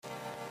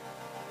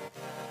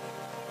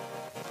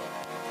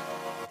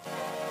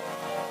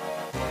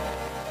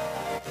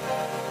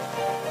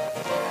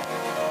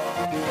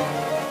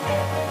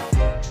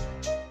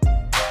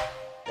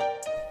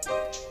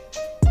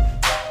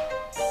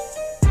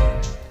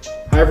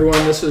Hi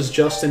everyone, this is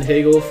Justin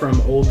Hagel from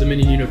Old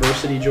Dominion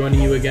University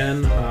joining you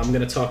again. I'm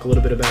going to talk a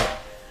little bit about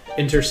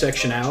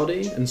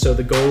intersectionality. And so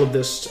the goal of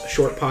this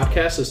short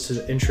podcast is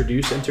to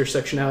introduce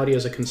intersectionality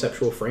as a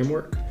conceptual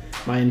framework.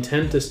 My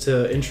intent is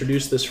to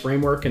introduce this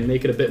framework and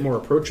make it a bit more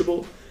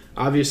approachable.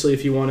 Obviously,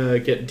 if you want to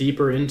get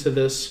deeper into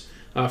this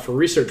for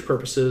research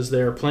purposes,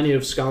 there are plenty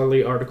of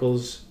scholarly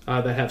articles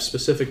that have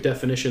specific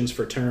definitions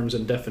for terms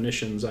and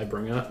definitions I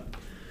bring up.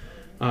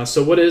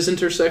 So what is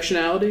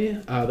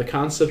intersectionality? The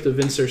concept of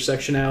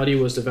intersectionality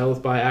was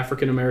developed by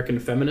African American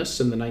feminists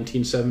in the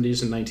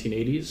 1970s and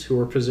 1980s who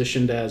were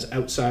positioned as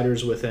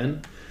outsiders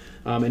within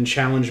and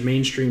challenged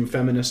mainstream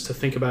feminists to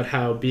think about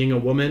how being a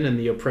woman and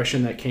the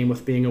oppression that came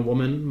with being a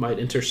woman might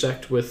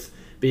intersect with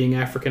being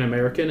African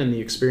American and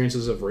the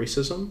experiences of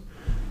racism.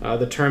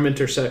 The term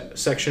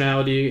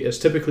intersectionality is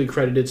typically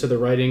credited to the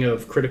writing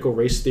of critical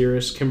race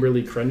theorist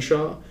Kimberly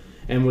Crenshaw,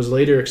 and was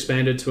later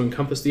expanded to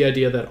encompass the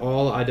idea that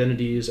all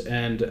identities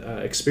and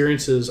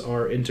experiences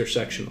are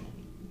intersectional.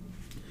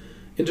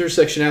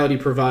 Intersectionality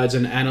provides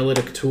an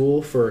analytic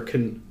tool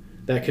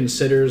that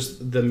considers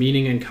the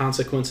meaning and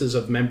consequences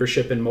of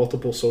membership in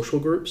multiple social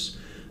groups.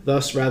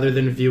 Thus, rather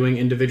than viewing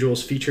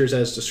individuals' features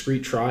as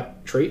discrete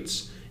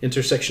traits,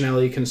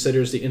 intersectionality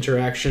considers the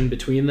interaction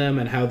between them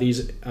and how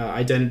these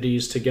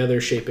identities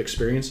together shape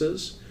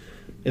experiences.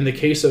 In the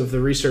case of the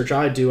research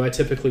I do, I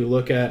typically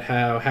look at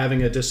how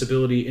having a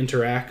disability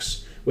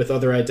interacts with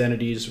other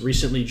identities,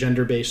 recently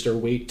gender-based or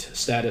weight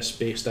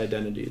status-based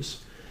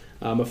identities.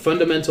 A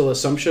fundamental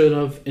assumption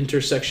of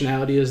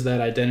intersectionality is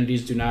that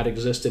identities do not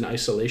exist in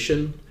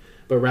isolation,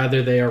 but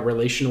rather they are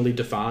relationally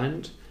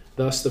defined.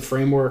 Thus, the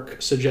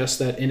framework suggests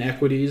that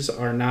inequities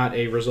are not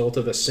a result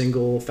of a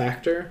single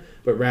factor,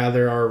 but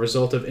rather are a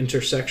result of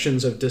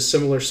intersections of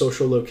dissimilar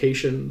social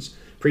locations,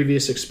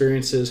 previous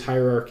experiences,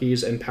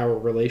 hierarchies, and power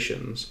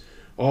relations,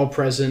 all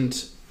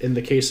present in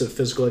the case of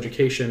physical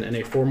education in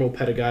a formal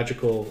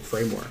pedagogical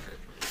framework.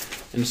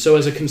 And so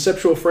as a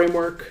conceptual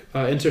framework,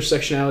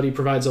 intersectionality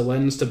provides a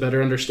lens to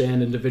better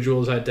understand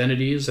individuals'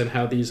 identities and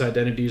how these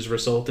identities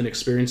result in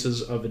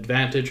experiences of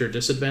advantage or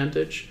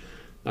disadvantage.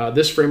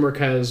 This framework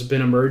has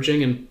been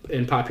emerging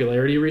in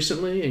popularity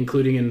recently,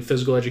 including in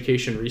physical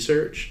education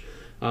research.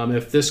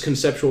 If this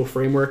conceptual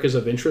framework is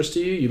of interest to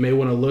you, you may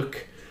want to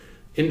look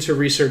into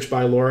research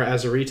by Laura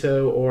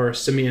Azarito or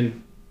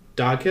Simeon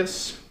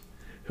Dodkis,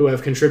 who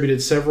have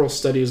contributed several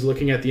studies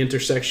looking at the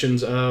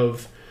intersections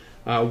of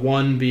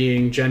one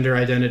being gender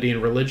identity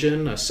and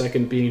religion, a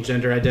second being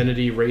gender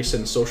identity, race,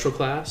 and social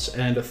class,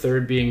 and a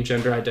third being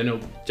gender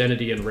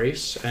identity and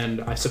race. And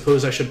I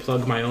suppose I should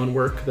plug my own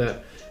work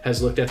that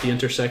has looked at the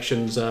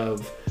intersections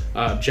of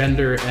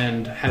gender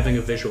and having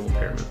a visual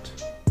impairment.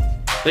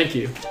 Thank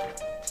you.